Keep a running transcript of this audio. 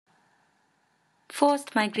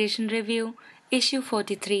Forced Migration Review, Issue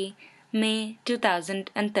 43, May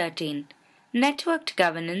 2013. Networked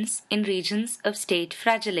Governance in Regions of State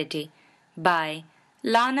Fragility by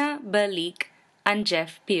Lana Berleek and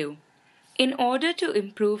Jeff Pugh. In order to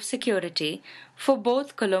improve security for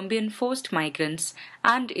both Colombian forced migrants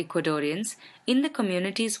and Ecuadorians in the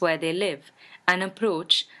communities where they live, an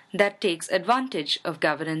approach that takes advantage of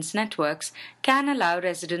governance networks can allow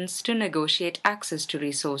residents to negotiate access to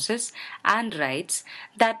resources and rights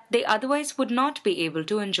that they otherwise would not be able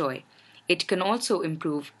to enjoy. It can also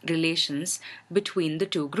improve relations between the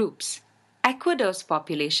two groups. Ecuador's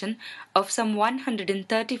population of some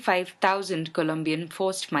 135,000 Colombian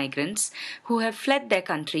forced migrants who have fled their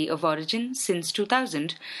country of origin since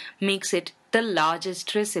 2000 makes it the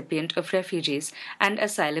largest recipient of refugees and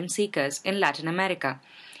asylum seekers in Latin America.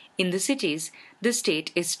 In the cities, the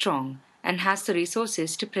state is strong and has the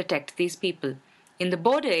resources to protect these people. In the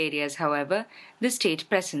border areas, however, the state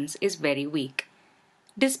presence is very weak.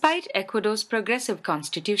 Despite Ecuador's progressive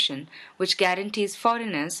constitution, which guarantees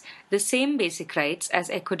foreigners the same basic rights as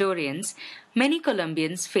Ecuadorians, many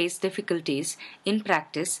Colombians face difficulties in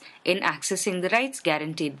practice in accessing the rights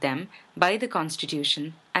guaranteed them by the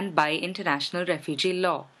constitution and by international refugee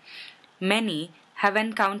law. Many have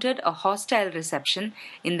encountered a hostile reception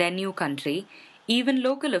in their new country. Even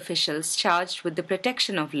local officials charged with the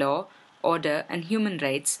protection of law, order, and human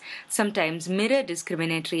rights sometimes mirror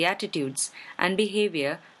discriminatory attitudes and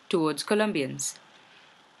behavior towards Colombians.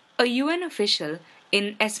 A UN official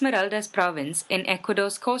in Esmeraldas province in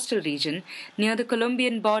Ecuador's coastal region near the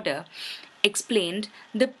Colombian border explained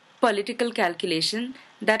the political calculation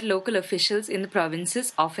that local officials in the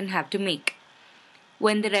provinces often have to make.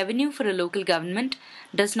 When the revenue for a local government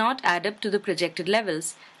does not add up to the projected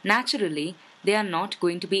levels, naturally, they are not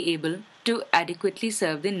going to be able to adequately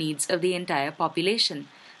serve the needs of the entire population.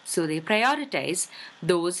 So they prioritize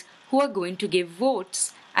those who are going to give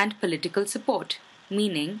votes and political support,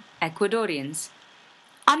 meaning Ecuadorians.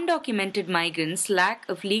 Undocumented migrants' lack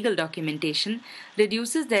of legal documentation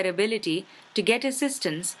reduces their ability to get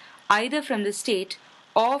assistance either from the state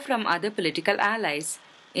or from other political allies.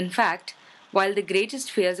 In fact, while the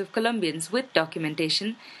greatest fears of Colombians with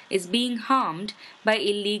documentation is being harmed by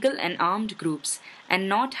illegal and armed groups and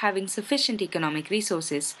not having sufficient economic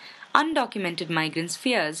resources, undocumented migrants'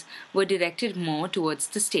 fears were directed more towards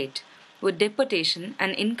the state, with deportation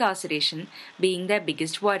and incarceration being their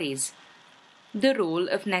biggest worries. The role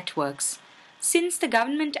of networks. Since the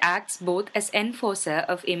government acts both as enforcer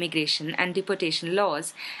of immigration and deportation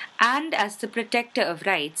laws and as the protector of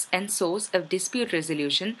rights and source of dispute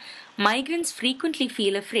resolution, migrants frequently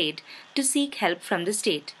feel afraid to seek help from the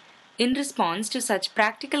state. In response to such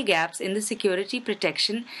practical gaps in the security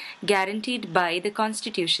protection guaranteed by the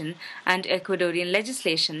Constitution and Ecuadorian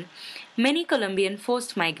legislation, many Colombian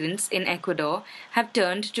forced migrants in Ecuador have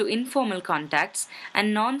turned to informal contacts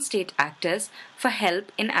and non-state actors for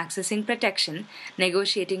help in accessing protection,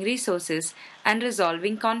 negotiating resources, and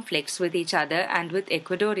resolving conflicts with each other and with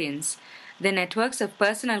Ecuadorians. The networks of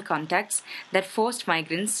personal contacts that forced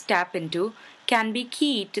migrants tap into can be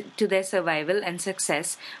key to their survival and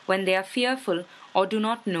success when they are fearful or do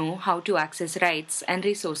not know how to access rights and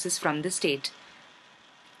resources from the state.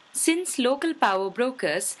 Since local power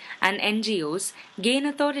brokers and NGOs gain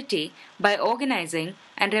authority by organizing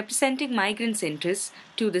and representing migrants' interests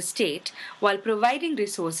to the state while providing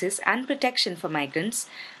resources and protection for migrants,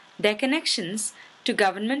 their connections to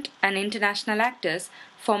government and international actors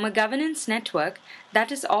form a governance network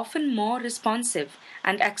that is often more responsive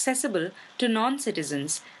and accessible to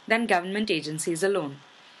non-citizens than government agencies alone.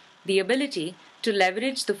 The ability to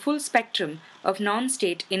leverage the full spectrum of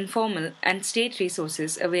non-state, informal, and state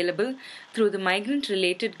resources available through the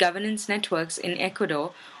migrant-related governance networks in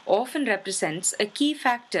Ecuador often represents a key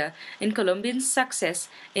factor in Colombians' success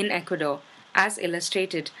in Ecuador, as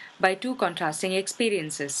illustrated by two contrasting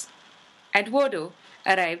experiences. Eduardo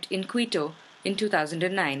arrived in Quito in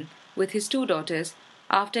 2009 with his two daughters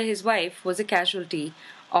after his wife was a casualty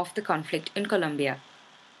of the conflict in Colombia.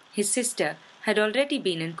 His sister had already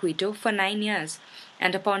been in Quito for 9 years,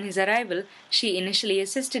 and upon his arrival, she initially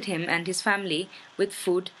assisted him and his family with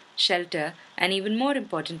food, shelter, and even more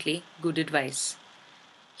importantly, good advice.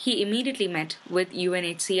 He immediately met with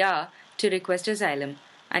UNHCR to request asylum,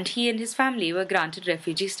 and he and his family were granted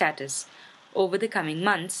refugee status. Over the coming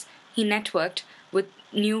months, he networked with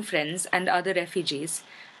new friends and other refugees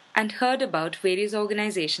and heard about various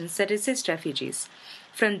organizations that assist refugees.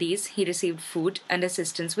 From these, he received food and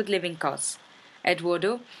assistance with living costs.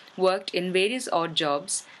 Eduardo worked in various odd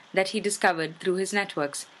jobs that he discovered through his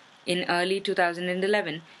networks. In early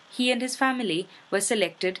 2011, he and his family were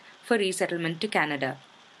selected for resettlement to Canada.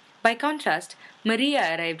 By contrast,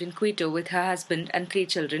 Maria arrived in Quito with her husband and 3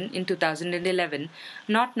 children in 2011,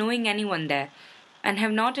 not knowing anyone there, and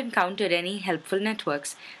have not encountered any helpful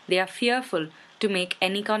networks. They are fearful to make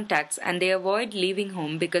any contacts and they avoid leaving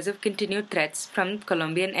home because of continued threats from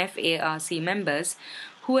Colombian FARC members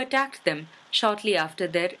who attacked them shortly after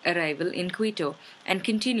their arrival in Quito and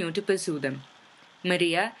continue to pursue them.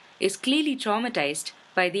 Maria is clearly traumatized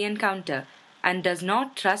by the encounter and does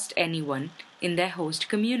not trust anyone in their host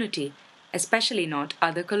community, especially not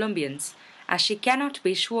other Colombians, as she cannot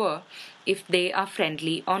be sure if they are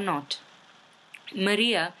friendly or not.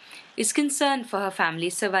 Maria is concerned for her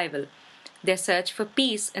family's survival. Their search for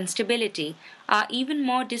peace and stability are even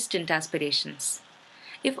more distant aspirations.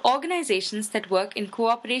 If organizations that work in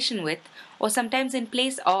cooperation with or sometimes in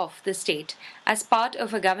place of the state as part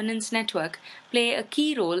of a governance network play a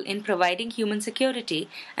key role in providing human security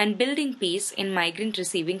and building peace in migrant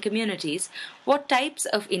receiving communities, what types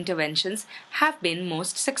of interventions have been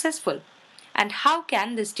most successful? And how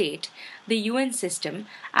can the state, the UN system,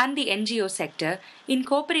 and the NGO sector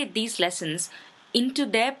incorporate these lessons into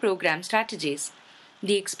their program strategies?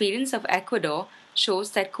 The experience of Ecuador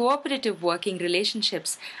shows that cooperative working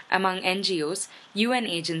relationships among NGOs, UN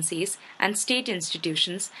agencies, and state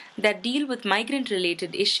institutions that deal with migrant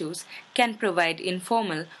related issues can provide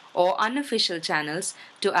informal or unofficial channels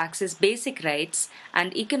to access basic rights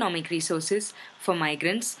and economic resources for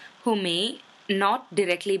migrants who may not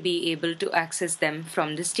directly be able to access them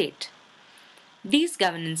from the state. These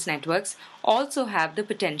governance networks also have the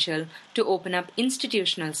potential to open up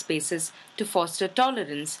institutional spaces to foster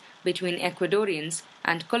tolerance between Ecuadorians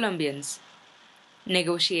and Colombians.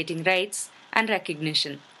 Negotiating rights and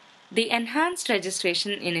recognition. The Enhanced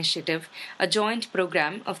Registration Initiative, a joint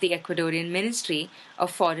program of the Ecuadorian Ministry of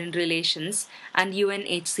Foreign Relations and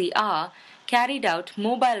UNHCR, carried out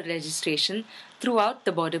mobile registration throughout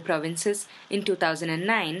the border provinces in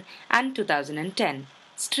 2009 and 2010,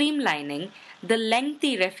 streamlining the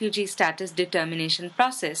lengthy refugee status determination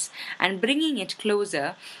process and bringing it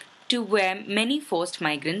closer to where many forced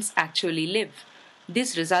migrants actually live.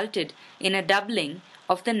 This resulted in a doubling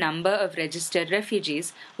of the number of registered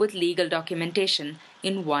refugees with legal documentation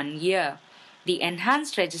in 1 year. The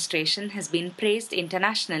enhanced registration has been praised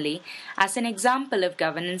internationally as an example of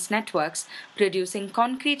governance networks producing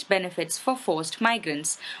concrete benefits for forced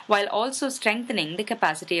migrants while also strengthening the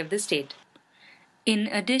capacity of the state. In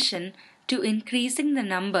addition to increasing the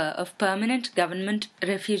number of permanent government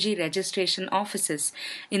refugee registration offices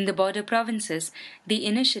in the border provinces, the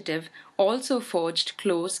initiative also forged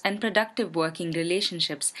close and productive working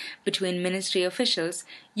relationships between ministry officials,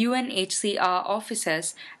 UNHCR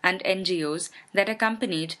officers, and NGOs that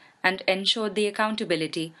accompanied and ensured the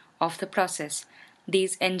accountability of the process.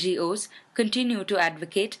 These NGOs continue to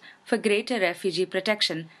advocate for greater refugee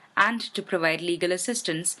protection and to provide legal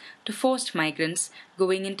assistance to forced migrants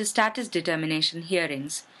going into status determination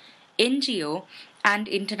hearings. NGO and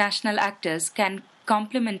international actors can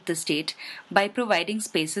complement the state by providing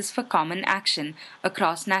spaces for common action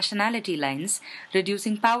across nationality lines,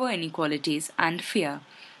 reducing power inequalities and fear.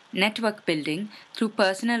 Network building through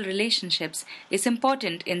personal relationships is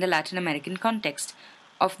important in the Latin American context.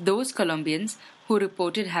 Of those Colombians who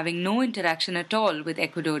reported having no interaction at all with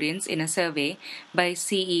Ecuadorians in a survey by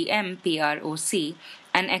CEMPROC,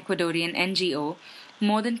 an Ecuadorian NGO,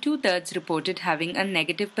 more than two-thirds reported having a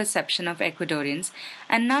negative perception of Ecuadorians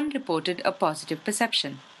and none reported a positive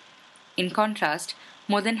perception. In contrast,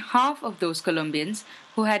 more than half of those Colombians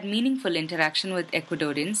who had meaningful interaction with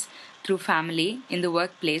Ecuadorians through family, in the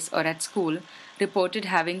workplace, or at school reported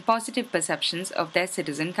having positive perceptions of their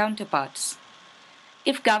citizen counterparts.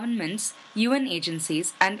 If governments, UN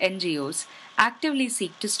agencies, and NGOs actively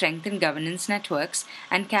seek to strengthen governance networks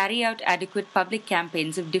and carry out adequate public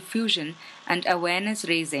campaigns of diffusion and awareness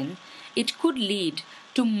raising, it could lead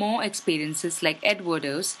to more experiences like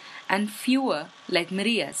Eduardo's and fewer like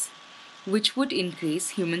Maria's, which would increase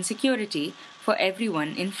human security for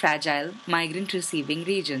everyone in fragile migrant receiving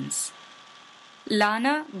regions.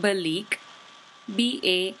 Lana Berlyk,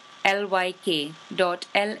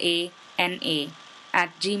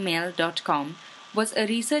 BALYK.LANA@gmail.com, was a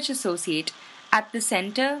research associate at the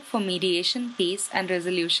Center for Mediation, Peace and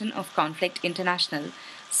Resolution of Conflict International,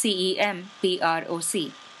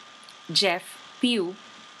 CEMPROC. Jeff Pugh,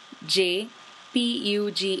 JPUGH,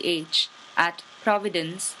 at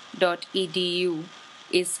providence.edu,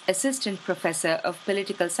 is Assistant Professor of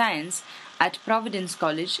Political Science at Providence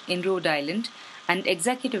College in Rhode Island and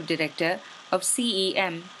Executive Director of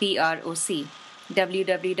CEMPROC,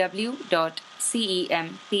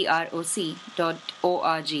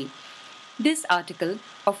 www.cemproc.org. This article,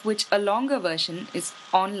 of which a longer version is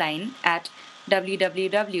online at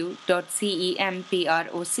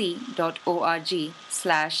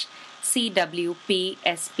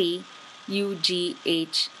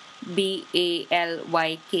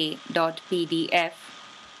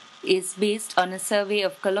is based on a survey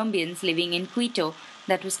of Colombians living in Quito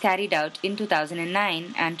that was carried out in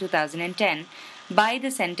 2009 and 2010 by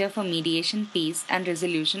the Center for Mediation, Peace and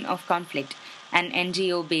Resolution of Conflict, an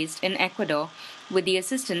NGO based in Ecuador, with the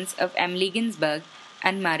assistance of Emily Ginsberg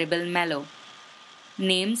and Maribel Mello.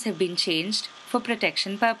 Names have been changed for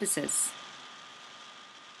protection purposes.